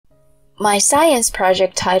My science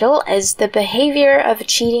project title is The Behavior of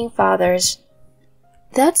Cheating Fathers.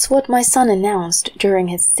 That's what my son announced during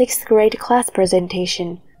his 6th grade class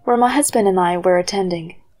presentation, where my husband and I were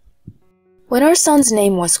attending. When our son's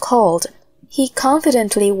name was called, he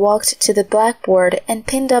confidently walked to the blackboard and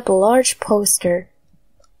pinned up a large poster.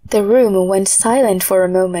 The room went silent for a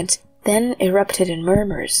moment, then erupted in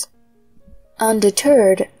murmurs.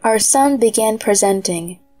 Undeterred, our son began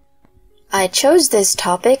presenting. I chose this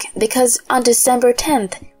topic because on December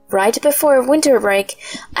 10th, right before winter break,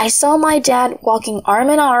 I saw my dad walking arm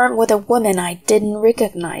in arm with a woman I didn't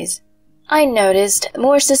recognize. I noticed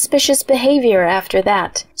more suspicious behavior after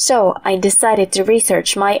that, so I decided to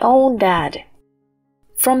research my own dad.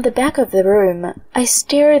 From the back of the room, I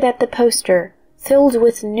stared at the poster, filled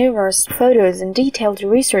with numerous photos and detailed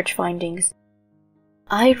research findings.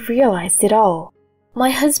 I realized it all.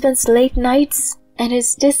 My husband's late nights and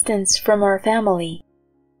his distance from our family.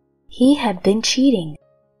 He had been cheating.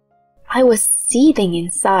 I was seething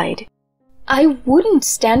inside. I wouldn't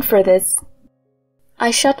stand for this.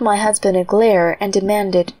 I shot my husband a glare and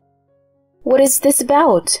demanded, "What is this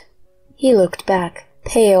about?" He looked back,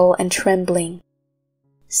 pale and trembling.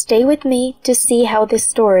 Stay with me to see how this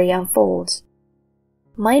story unfolds.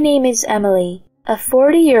 My name is Emily, a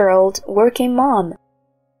 40-year-old working mom.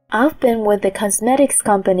 I've been with the cosmetics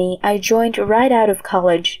company I joined right out of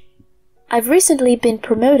college. I've recently been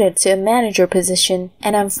promoted to a manager position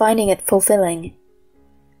and I'm finding it fulfilling.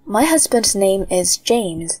 My husband's name is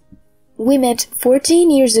James. We met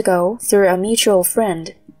 14 years ago through a mutual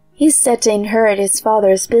friend. He's set to inherit his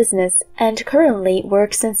father's business and currently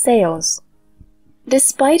works in sales.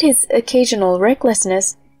 Despite his occasional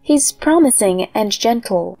recklessness, he's promising and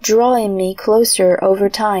gentle, drawing me closer over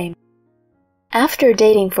time. After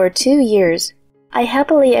dating for 2 years, I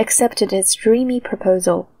happily accepted his dreamy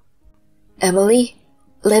proposal. Emily,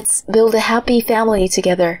 let's build a happy family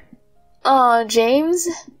together. Aw, James.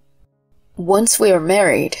 Once we are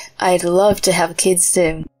married, I'd love to have kids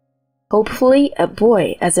soon. Hopefully a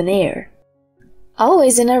boy as an heir.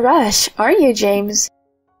 Always in a rush, aren't you, James?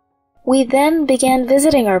 We then began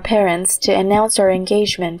visiting our parents to announce our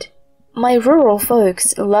engagement. My rural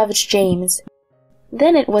folks loved James.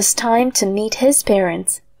 Then it was time to meet his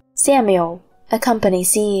parents, Samuel, a company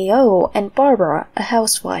CEO, and Barbara, a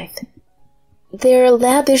housewife. Their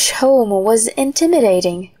lavish home was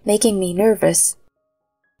intimidating, making me nervous.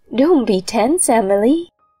 Don't be tense, Emily.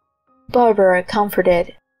 Barbara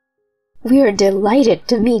comforted. We're delighted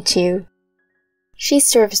to meet you. She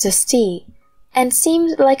serves us tea and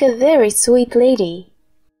seemed like a very sweet lady.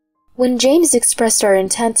 When James expressed our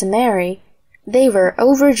intent to marry, they were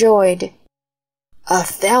overjoyed. A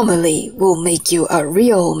family will make you a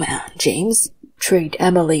real man, James. Treat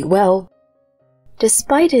Emily well.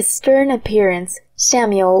 Despite his stern appearance,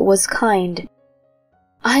 Samuel was kind.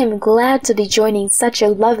 I'm glad to be joining such a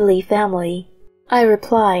lovely family, I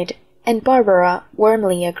replied, and Barbara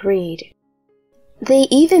warmly agreed. They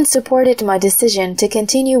even supported my decision to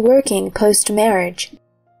continue working post-marriage.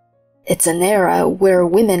 It's an era where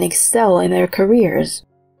women excel in their careers,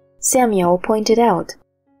 Samuel pointed out.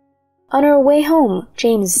 On our way home,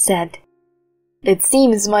 James said, It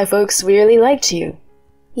seems my folks really liked you.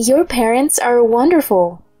 Your parents are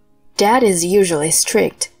wonderful. Dad is usually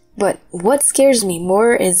strict, but what scares me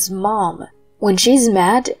more is Mom. When she's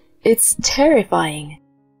mad, it's terrifying.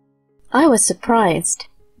 I was surprised.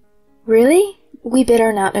 Really? We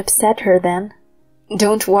better not upset her then.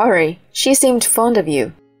 Don't worry, she seemed fond of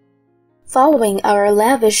you. Following our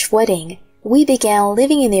lavish wedding, we began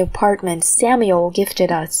living in the apartment Samuel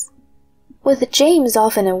gifted us. With James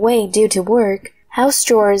often away due to work, house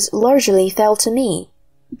chores largely fell to me.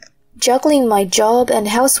 Juggling my job and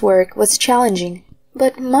housework was challenging,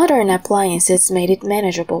 but modern appliances made it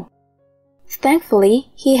manageable. Thankfully,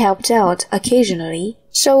 he helped out occasionally,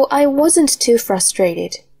 so I wasn't too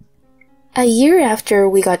frustrated. A year after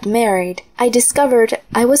we got married, I discovered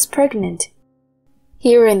I was pregnant.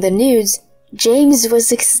 Hearing the news, James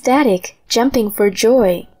was ecstatic, jumping for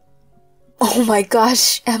joy. Oh my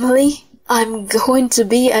gosh, Emily, I'm going to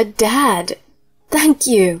be a dad. Thank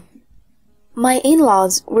you. My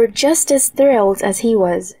in-laws were just as thrilled as he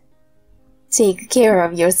was. Take care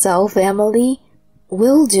of yourself, Emily.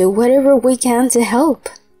 We'll do whatever we can to help.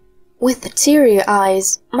 With teary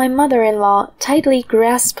eyes, my mother-in-law tightly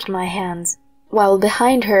grasped my hands, while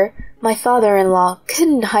behind her, my father-in-law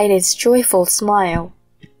couldn't hide his joyful smile.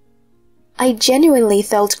 I genuinely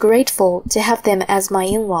felt grateful to have them as my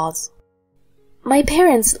in-laws. My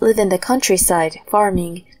parents live in the countryside,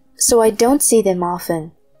 farming, so I don't see them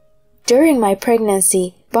often. During my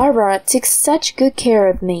pregnancy, Barbara took such good care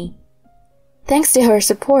of me. Thanks to her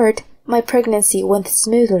support, my pregnancy went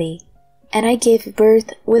smoothly, and I gave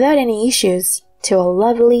birth without any issues to a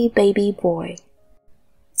lovely baby boy.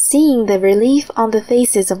 Seeing the relief on the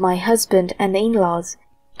faces of my husband and the in-laws,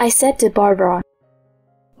 I said to Barbara,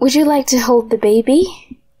 "Would you like to hold the baby?"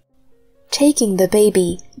 Taking the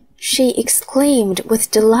baby, she exclaimed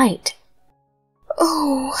with delight,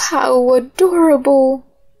 "Oh, how adorable!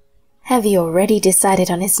 Have you already decided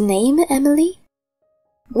on his name, Emily?"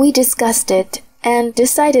 We discussed it and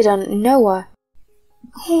decided on Noah.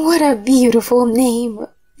 "What a beautiful name,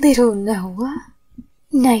 little Noah.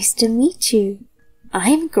 Nice to meet you.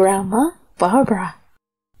 I'm Grandma Barbara.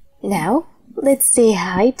 Now, let's say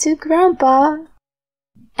hi to Grandpa."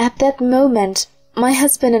 At that moment, my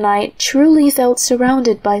husband and I truly felt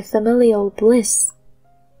surrounded by familial bliss.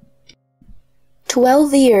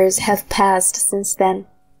 12 years have passed since then,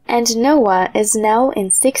 and Noah is now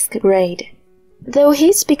in 6th grade. Though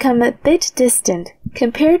he's become a bit distant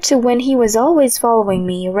compared to when he was always following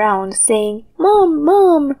me around saying, "Mom,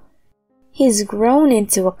 Mom," he's grown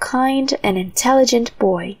into a kind and intelligent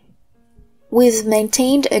boy. We've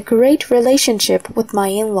maintained a great relationship with my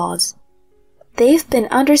in-laws. They've been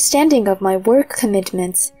understanding of my work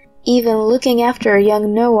commitments, even looking after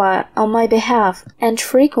young Noah on my behalf and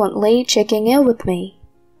frequently checking in with me.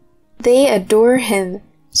 They adore him,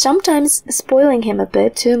 sometimes spoiling him a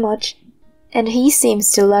bit too much, and he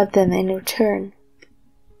seems to love them in return.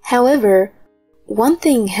 However, one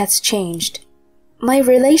thing has changed: my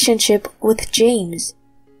relationship with James.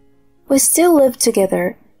 We still live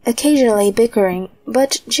together, occasionally bickering,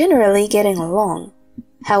 but generally getting along.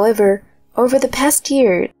 However, over the past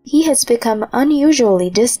year, he has become unusually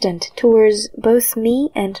distant towards both me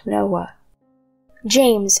and Noah.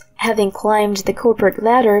 James, having climbed the corporate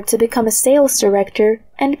ladder to become a sales director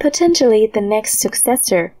and potentially the next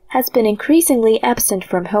successor, has been increasingly absent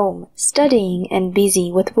from home, studying and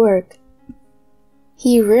busy with work.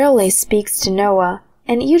 He rarely speaks to Noah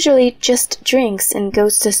and usually just drinks and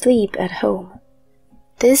goes to sleep at home.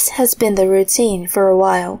 This has been the routine for a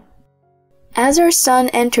while. As our son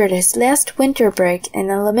entered his last winter break in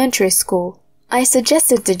elementary school, I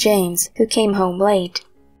suggested to James, who came home late,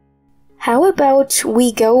 "How about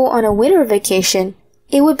we go on a winter vacation?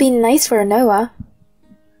 It would be nice for Noah."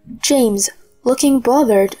 James, looking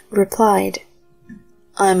bothered, replied,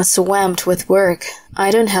 "I'm swamped with work.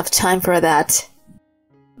 I don't have time for that."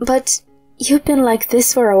 "But you've been like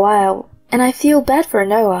this for a while, and I feel bad for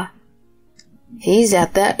Noah." "He's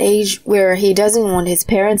at that age where he doesn't want his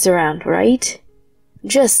parents around, right?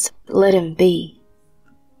 Just let him be,"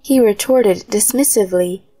 he retorted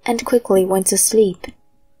dismissively and quickly went to sleep.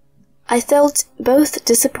 I felt both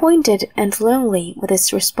disappointed and lonely with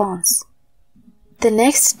his response. The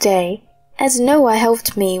next day, as Noah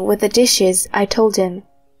helped me with the dishes, I told him,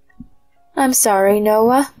 "I'm sorry,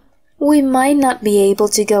 Noah. We might not be able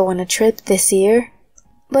to go on a trip this year,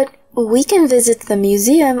 but we can visit the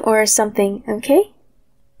museum or something, okay?"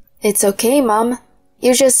 "It's okay, Mom.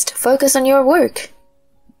 You just focus on your work,"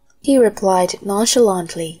 he replied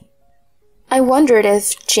nonchalantly. I wondered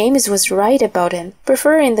if James was right about him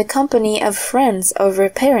preferring the company of friends over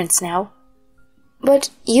parents now. "But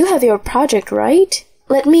you have your project, right?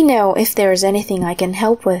 Let me know if there's anything I can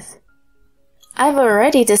help with." "I've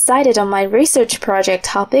already decided on my research project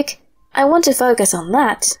topic. I want to focus on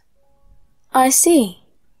that." "I see.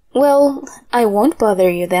 Well, I won't bother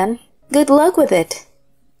you then. Good luck with it."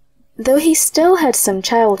 Though he still had some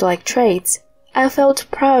childlike traits, I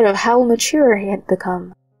felt proud of how mature he had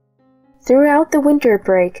become. Throughout the winter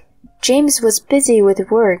break, James was busy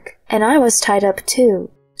with work, and I was tied up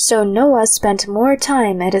too, so Noah spent more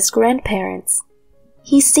time at his grandparents'.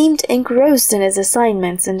 He seemed engrossed in his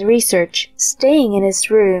assignments and research, staying in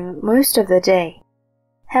his room most of the day.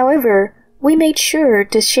 However, we made sure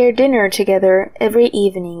to share dinner together every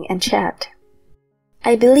evening and chat.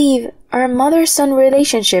 I believe our mother-son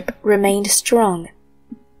relationship remained strong.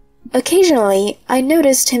 Occasionally, I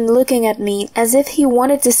noticed him looking at me as if he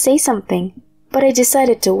wanted to say something, but I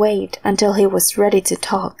decided to wait until he was ready to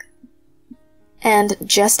talk. And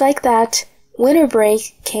just like that, winter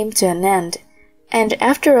break came to an end, and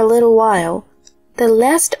after a little while, the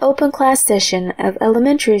last open class session of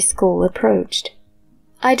elementary school approached.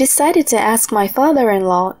 I decided to ask my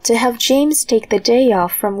father-in-law to have James take the day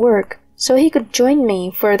off from work so he could join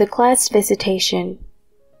me for the class visitation.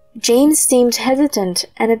 James seemed hesitant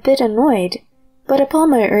and a bit annoyed, but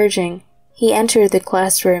upon my urging, he entered the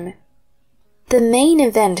classroom. The main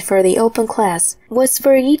event for the open class was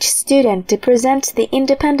for each student to present the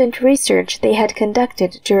independent research they had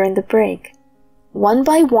conducted during the break. One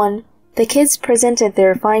by one, the kids presented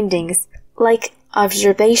their findings, like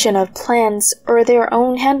observation of plants, or their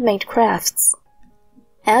own handmade crafts.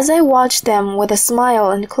 As I watched them with a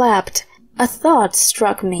smile and clapped, a thought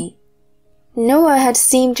struck me. Noah had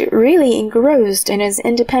seemed really engrossed in his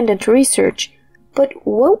independent research, but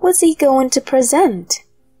what was he going to present?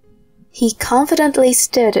 He confidently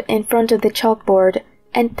stood in front of the chalkboard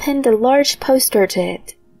and pinned a large poster to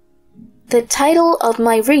it. The title of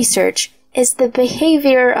my research is The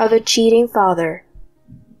Behavior of a Cheating Father.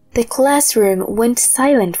 The classroom went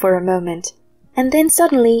silent for a moment, and then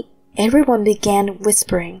suddenly everyone began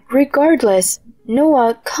whispering. Regardless,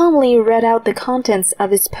 Noah calmly read out the contents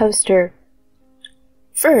of his poster.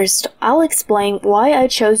 First, I'll explain why I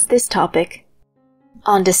chose this topic.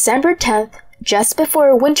 On December 10th, just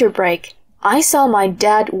before winter break, I saw my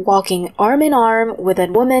dad walking arm in arm with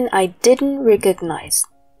a woman I didn't recognize.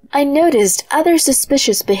 I noticed other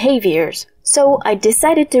suspicious behaviors, so I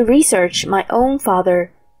decided to research my own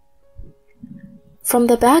father. From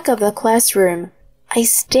the back of the classroom, I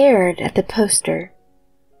stared at the poster.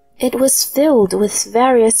 It was filled with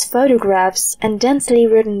various photographs and densely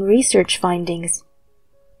written research findings.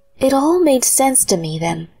 It all made sense to me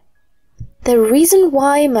then. The reason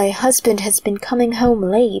why my husband has been coming home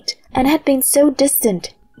late and had been so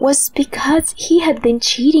distant was because he had been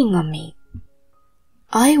cheating on me.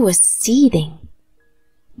 I was seething.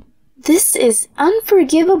 This is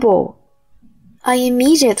unforgivable. I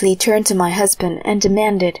immediately turned to my husband and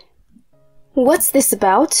demanded, "What's this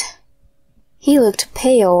about?" He looked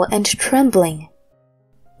pale and trembling.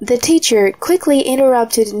 The teacher quickly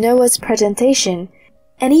interrupted Noah's presentation,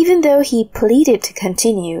 and even though he pleaded to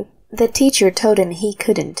continue, the teacher told him he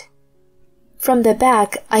couldn't. From the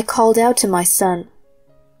back, I called out to my son,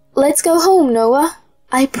 "Let's go home, Noah.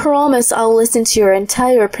 I promise I'll listen to your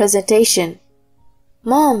entire presentation."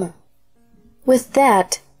 "Mom." With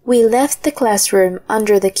that, we left the classroom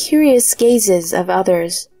under the curious gazes of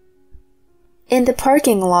others. In the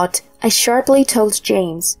parking lot, I sharply told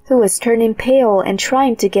James, who was turning pale and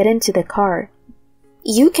trying to get into the car,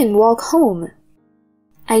 "You can walk home."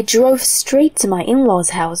 I drove straight to my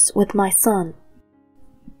in-laws' house with my son.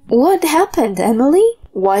 "What happened, Emily?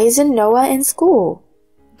 Why isn't Noah in school?"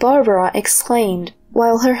 Barbara exclaimed,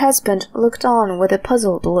 while her husband looked on with a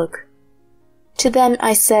puzzled look. To them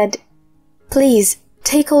I said, "Please,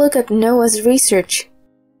 take a look at Noah's research."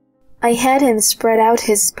 I had him spread out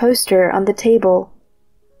his poster on the table.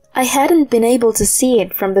 I hadn't been able to see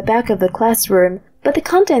it from the back of the classroom, but the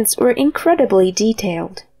contents were incredibly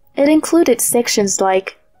detailed. It included sections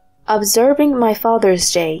like, "Observing my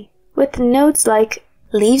Father's Day," with notes like,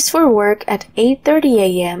 "Leaves for work at 8:30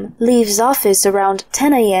 a.m., leaves office around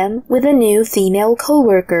 10 a.m. with a new female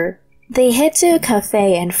coworker. They head to a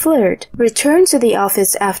cafe and flirt, return to the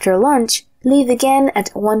office after lunch, leave again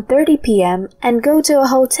at 1:30 p.m. and go to a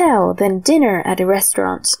hotel, then dinner at a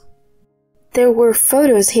restaurant." There were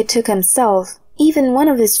photos he took himself, even one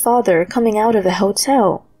of his father coming out of the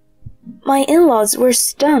hotel. My in-laws were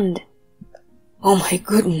stunned. "Oh my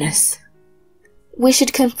goodness." We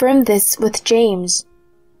should confirm this with James.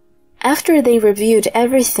 After they reviewed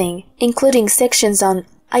everything, including sections on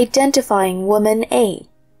identifying woman A,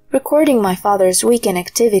 recording my father's weekend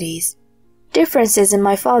activities, differences in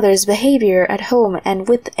my father's behavior at home and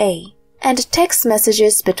with A, and text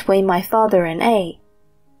messages between my father and A,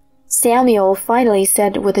 Samuel finally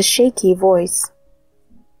said with a shaky voice,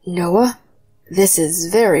 "Noah, this is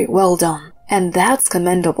very well done, and that's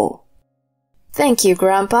commendable." "Thank you,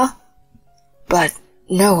 Grandpa." "But,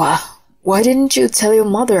 Noah, why didn't you tell your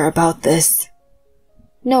mother about this?"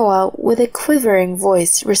 Noah, with a quivering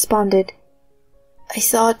voice, responded, "I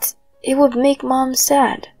thought it would make Mom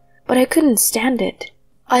sad, but I couldn't stand it.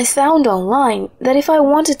 I found online that if I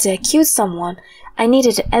wanted to accuse someone, I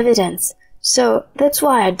needed evidence, so that's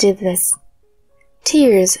why I did this."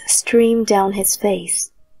 Tears streamed down his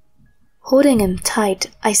face. Holding him tight,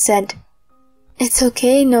 I said, "It's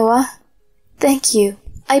okay, Noah. Thank you.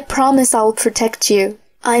 I promise I'll protect you.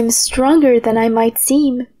 I'm stronger than I might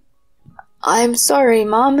seem." "I'm sorry,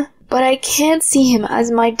 Mom, but I can't see him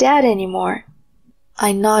as my dad anymore."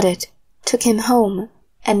 I nodded, took him home,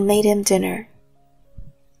 and made him dinner.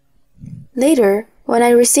 Later, when I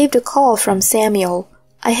received a call from Samuel,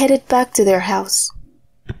 I headed back to their house.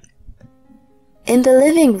 In the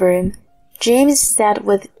living room, James sat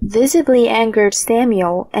with visibly angered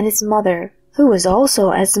Samuel and his mother, who was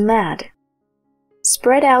also as mad.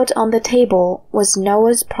 Spread out on the table was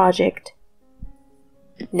Noah's project.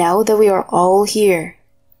 "Now that we are all here,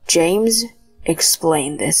 James,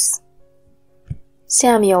 explain this,"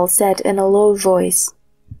 Samuel said in a low voice.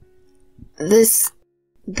 This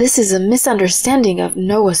is a misunderstanding of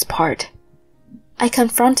Noah's part." I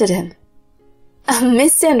confronted him. A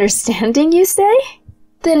misunderstanding, you say?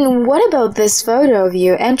 Then what about this photo of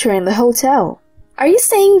you entering the hotel? Are you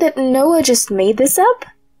saying that Noah just made this up?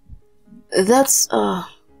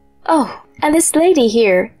 Oh, and this lady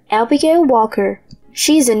here, Abigail Walker.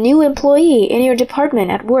 She's a new employee in your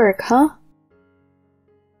department at work, huh?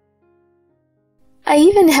 I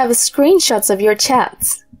even have screenshots of your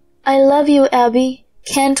chats. I love you, Abby.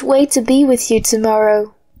 Can't wait to be with you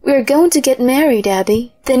tomorrow. We're going to get married,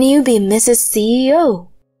 Abby. Then you be Mrs. CEO.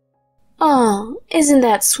 Aw, isn't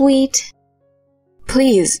that sweet?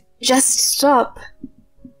 Please, just stop.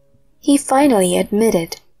 He finally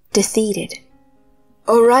admitted, defeated.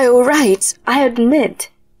 Alright, I admit.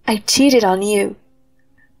 I cheated on you.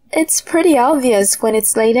 It's pretty obvious when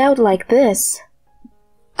it's laid out like this.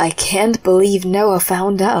 I can't believe Noah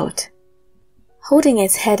found out. Holding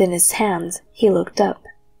his head in his hands, he looked up.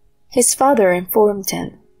 His father informed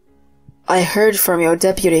him. I heard from your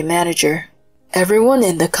deputy manager. Everyone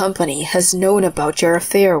in the company has known about your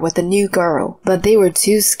affair with the new girl, but they were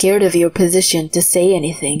too scared of your position to say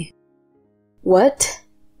anything. What?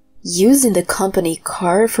 Using the company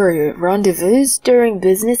car for your rendezvous during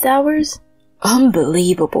business hours?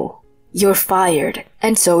 Unbelievable. You're fired,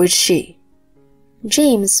 and so is she.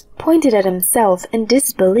 James pointed at himself in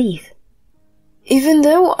disbelief. Even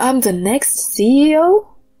though I'm the next CEO?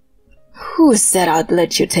 Who said I'd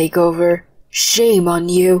let you take over? Shame on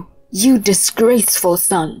you, you disgraceful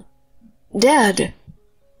son. Dad!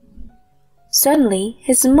 Suddenly,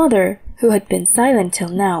 his mother, who had been silent till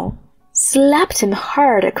now, slapped him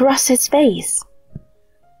hard across his face.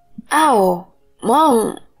 Ow!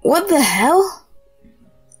 Mom, what the hell?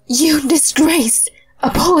 You disgrace!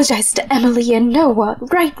 Apologize to Emily and Noah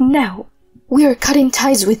right now. We're cutting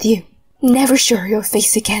ties with you. Never show your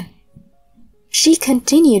face again. She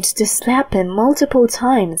continued to slap him multiple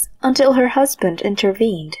times until her husband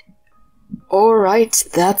intervened. All right,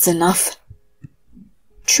 that's enough.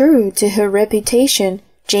 True to her reputation,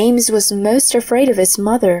 James was most afraid of his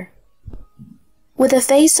mother. With a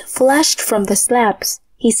face flushed from the slaps,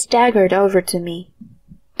 he staggered over to me.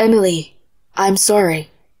 Emily, I'm sorry.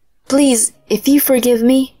 Please, if you forgive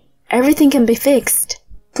me, everything can be fixed.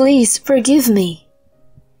 Please forgive me.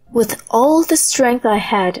 With all the strength I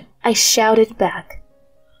had, I shouted back.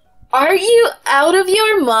 Are you out of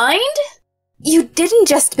your mind? You didn't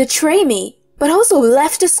just betray me, but also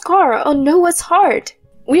left a scar on Noah's heart.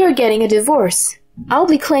 We are getting a divorce. I'll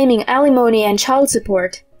be claiming alimony and child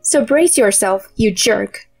support, so brace yourself, you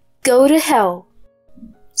jerk. Go to hell.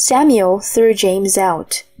 Samuel threw James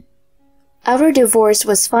out. Our divorce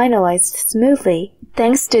was finalized smoothly,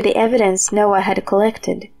 thanks to the evidence Noah had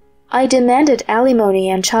collected. I demanded alimony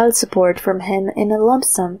and child support from him in a lump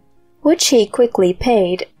sum, which he quickly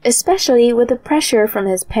paid, especially with the pressure from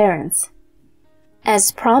his parents.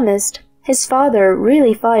 As promised, his father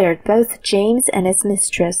really fired both James and his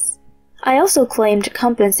mistress. I also claimed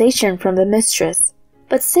compensation from the mistress,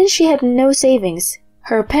 but since she had no savings,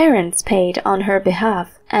 her parents paid on her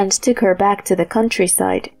behalf and took her back to the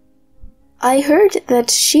countryside. I heard that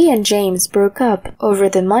she and James broke up over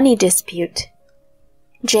the money dispute.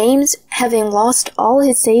 James, having lost all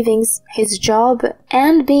his savings, his job,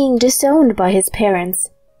 and being disowned by his parents,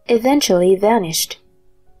 eventually vanished.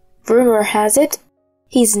 Rumor has it,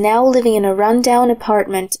 he's now living in a rundown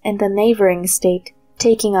apartment in the neighboring state,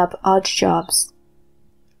 taking up odd jobs.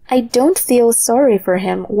 I don't feel sorry for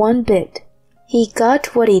him one bit. He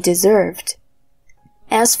got what he deserved.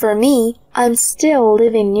 As for me, I'm still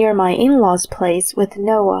living near my in-laws' place with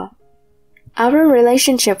Noah. Our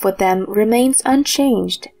relationship with them remains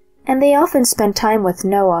unchanged, and they often spend time with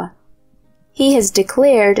Noah. He has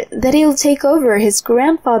declared that he'll take over his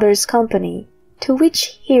grandfather's company, to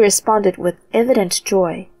which he responded with evident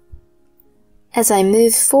joy. As I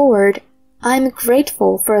move forward, I'm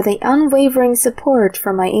grateful for the unwavering support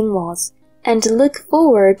from my in-laws, and look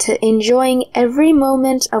forward to enjoying every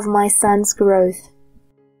moment of my son's growth.